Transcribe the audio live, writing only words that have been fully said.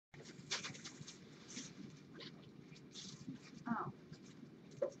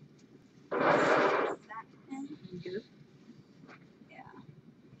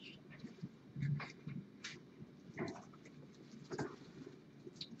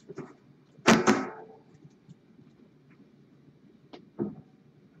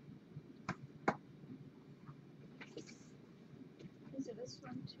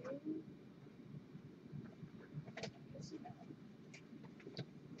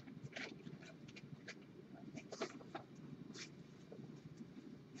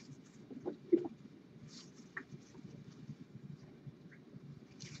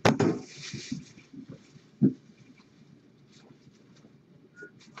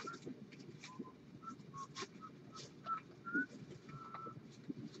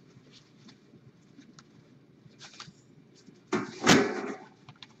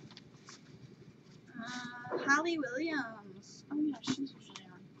Hallie Williams. Oh yeah, she's usually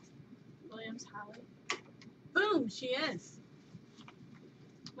on. Williams Hallie. Boom, she is.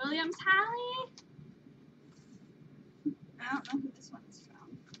 Williams Hallie. I don't know who this one's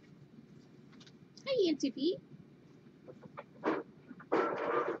from. Hi, Auntie Pete.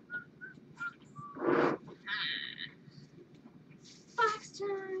 Box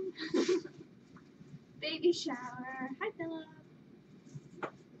time. Baby shower. Hi, Philip.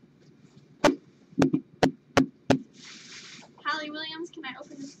 Hallie Williams, can I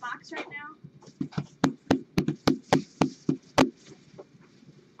open this box right now?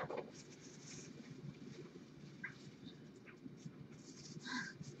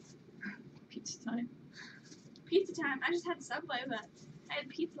 Pizza time. Pizza time. I just had Subway, but I had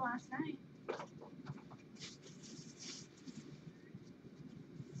pizza last night.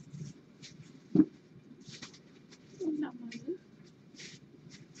 Not mine.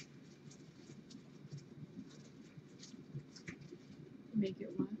 Make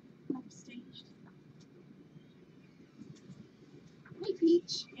it what? Upstaged. Hey,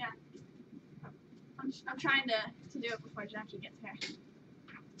 Peach. Yeah. I'm trying to do it before Jackie gets here.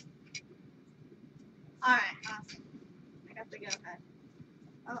 Alright, awesome. I got the go ahead.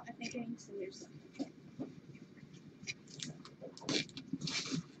 Oh, I think I need scissors.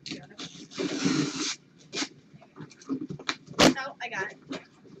 Oh, I got it.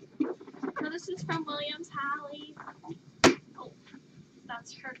 So this is from Williams Hallie. Oh,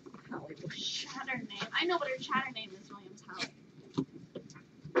 that's her chatter name. I know what her chatter name is, Williams Hallie.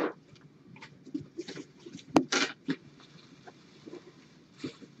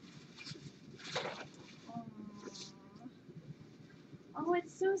 Oh,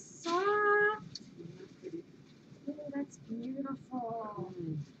 it's so soft. Oh, that's beautiful.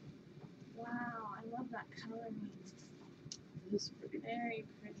 Wow, I love that coloring. This is pretty. Very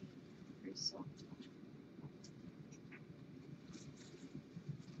pretty. Very soft.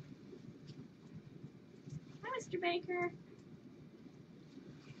 Hi, Mr. Baker.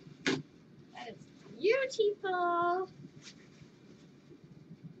 That is beautiful.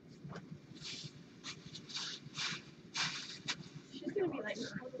 She's gonna be like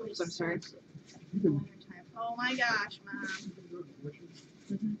totally. I'm sorry. in the wintertime. Oh my gosh, Mom.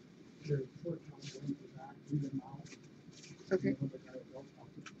 Mm-hmm. Okay.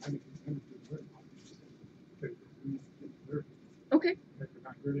 Okay.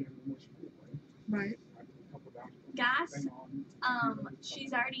 Right. Gas,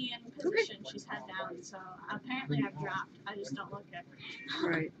 she's already in position. She's head down, so apparently I've dropped. I just don't look at her.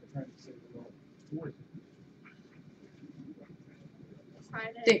 Right.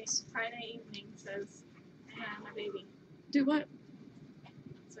 Friday evening says, my baby. Do what?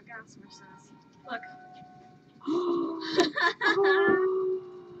 That's what Gossamer says. Look.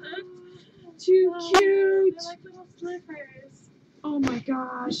 Too cute. They're like little slippers. Oh my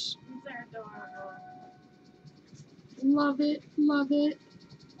gosh. These are adorable. Love it. Love it.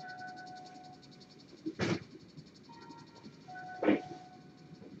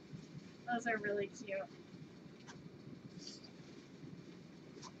 Those are really cute.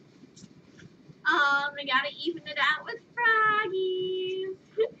 We gotta even it out with froggies.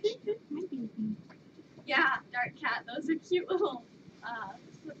 Yeah, Dark Cat. Those are cute little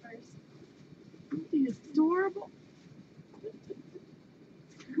slippers. Something adorable.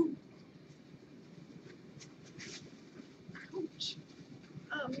 Ouch.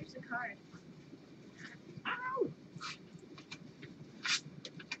 Oh, here's a card. Ow.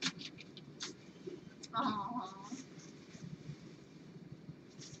 Aww.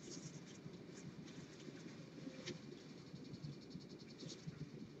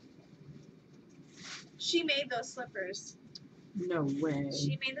 She made those slippers. No way.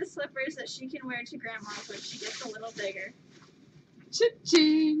 She made the slippers that she can wear to grandma's when she gets a little bigger.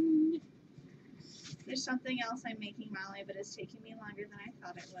 Cha-ching. There's something else I'm making, Molly, but it's taking me longer than I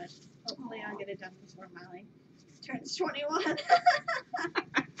thought it would. Hopefully I'll get it done before Molly turns 21.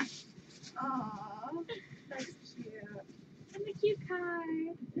 Aww, that's cute. And the cute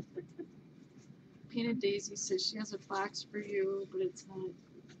card. Peanut Daisy says she has a box for you, but it's not.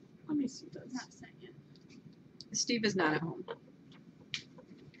 Let me see this. Not sent yet. Steve is not at home.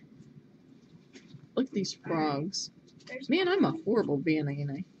 Look at these frogs. There's Man, I'm a horrible Vanna,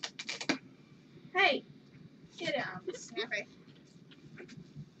 ain't I? Hey, get down, Snappy.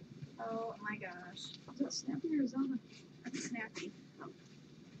 Oh my gosh. Is that Snappy or is that That's Snappy.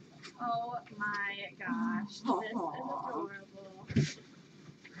 Oh my gosh. This is adorable.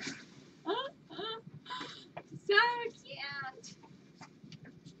 So cute.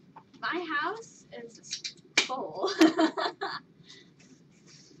 My house is full.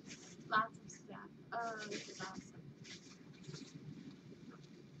 Lots of stuff. Oh, this is awesome.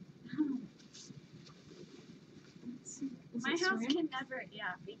 Is My it house ceramic? can never,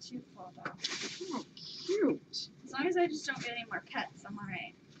 be too full though. Oh, cute. As long as I just don't get any more pets, I'm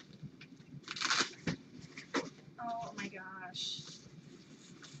alright. Oh my gosh.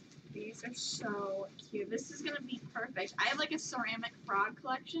 These are so cute. This is gonna be perfect. I have like a ceramic frog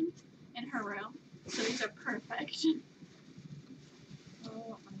collection in her room, so these are perfect.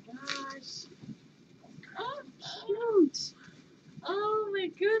 Oh my gosh. Oh, cute. Oh my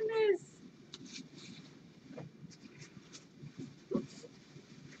goodness.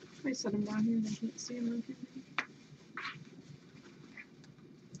 I set them down here and I can't see them on camera.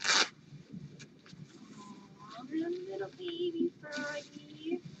 Oh, little baby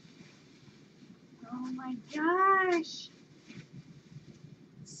froggy. Oh my gosh.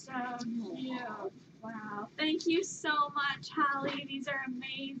 So cute. Wow. Thank you so much, Holly. These are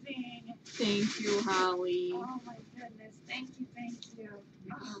amazing. Thank you, Holly. Oh my goodness. Thank you, thank you.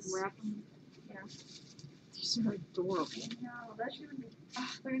 Oh, Wrap them. yeah. These are adorable. No, they're gonna be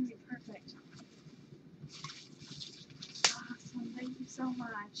they're gonna be perfect. Awesome. Thank you so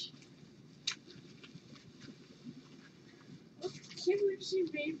much. I can't believe she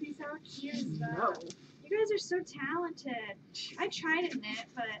made these. How cute is that? No. You guys are so talented. I tried to knit,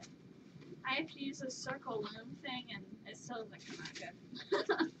 but I have to use a circle loom thing, and it still doesn't come out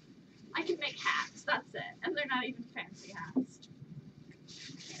good. I can make hats, that's it. And they're not even fancy hats.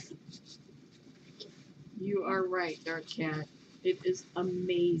 You are right, Dark Cat. It is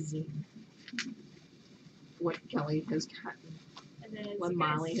amazing what Kelly has gotten. It is. What You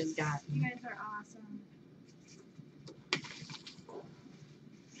Molly guys- has gotten. You guys are awesome.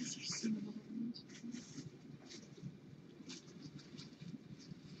 These are so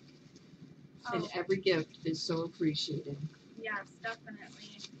And every gift is so appreciated. yes,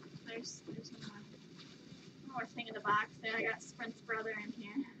 definitely. There's one more thing in the box there. I got Sprint's brother in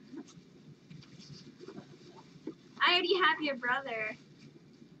here. I already have your brother,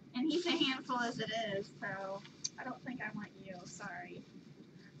 and he's a handful as it is, so I don't think I want you. Sorry.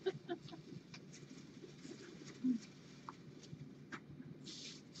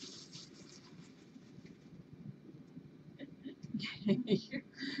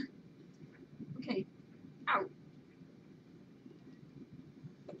 Okay, out.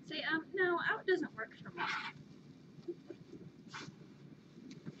 Say, no, out doesn't work for me.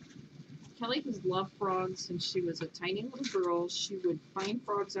 Kelly has loved frogs since she was a tiny little girl. She would find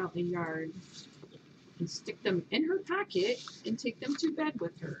frogs out in the yard and stick them in her pocket and take them to bed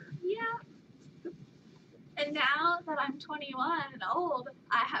with her. Yeah. And now that I'm 21 and old,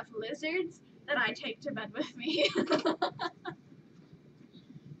 I have lizards that I take to bed with me.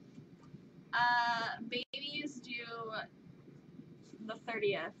 Babies due the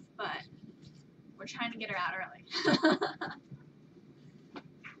 30th, but we're trying to get her out early.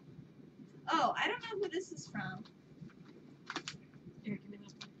 Oh, I don't know who this is from.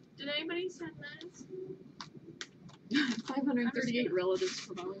 Did anybody send this? 538 relatives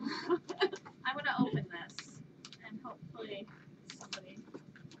from all over. I'm gonna open this and hopefully somebody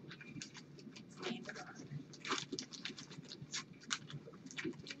named it on it.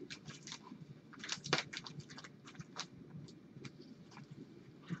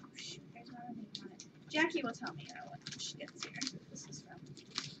 Oh shoot, there's not a name on it. Jackie will tell me when she gets here who this is from.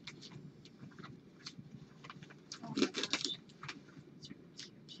 Oh my gosh. It's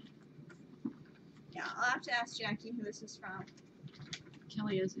really cute. Yeah, I'll have to ask Jackie who this is from.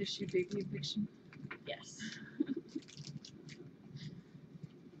 Kelly has issued baby eviction. Yes.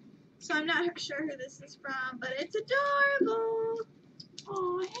 So I'm not sure who this is from, but it's adorable.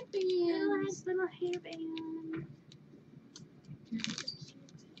 Oh, Nice little hairband.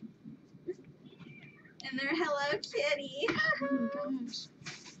 And they're Hello Kitty. Oh my gosh.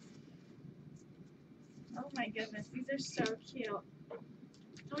 Oh my goodness, these are so cute.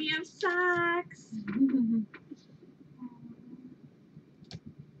 We have socks.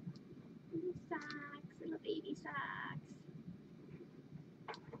 Little socks, little baby socks.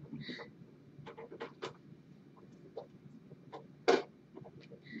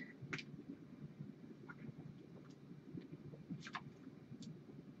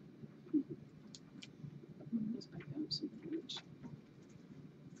 Goes back out so much.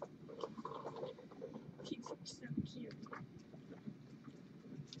 These are so cute.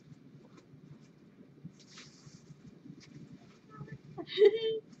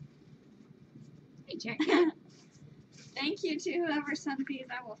 Hey, Jack. Thank you to whoever sent these.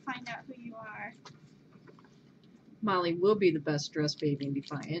 I will find out who you are. Molly will be the best dressed baby in These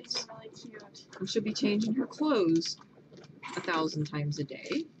Defiance. are really cute. And she'll be changing her clothes 1,000 times a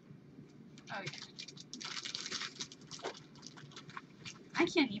day. Oh yeah. I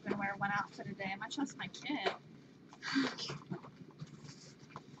can't even wear one outfit a day, much less my kid.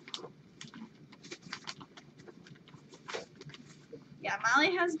 Yeah,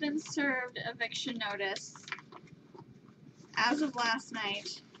 Molly has been served eviction notice as of last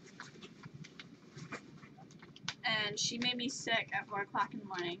night. And she made me sick at 4 o'clock in the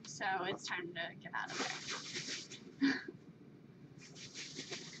morning, so it's time to get out of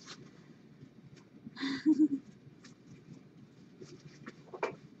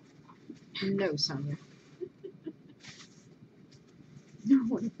there. No, Sonia. No,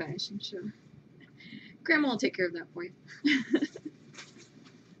 what a fashion show. Grandma will take care of that for you.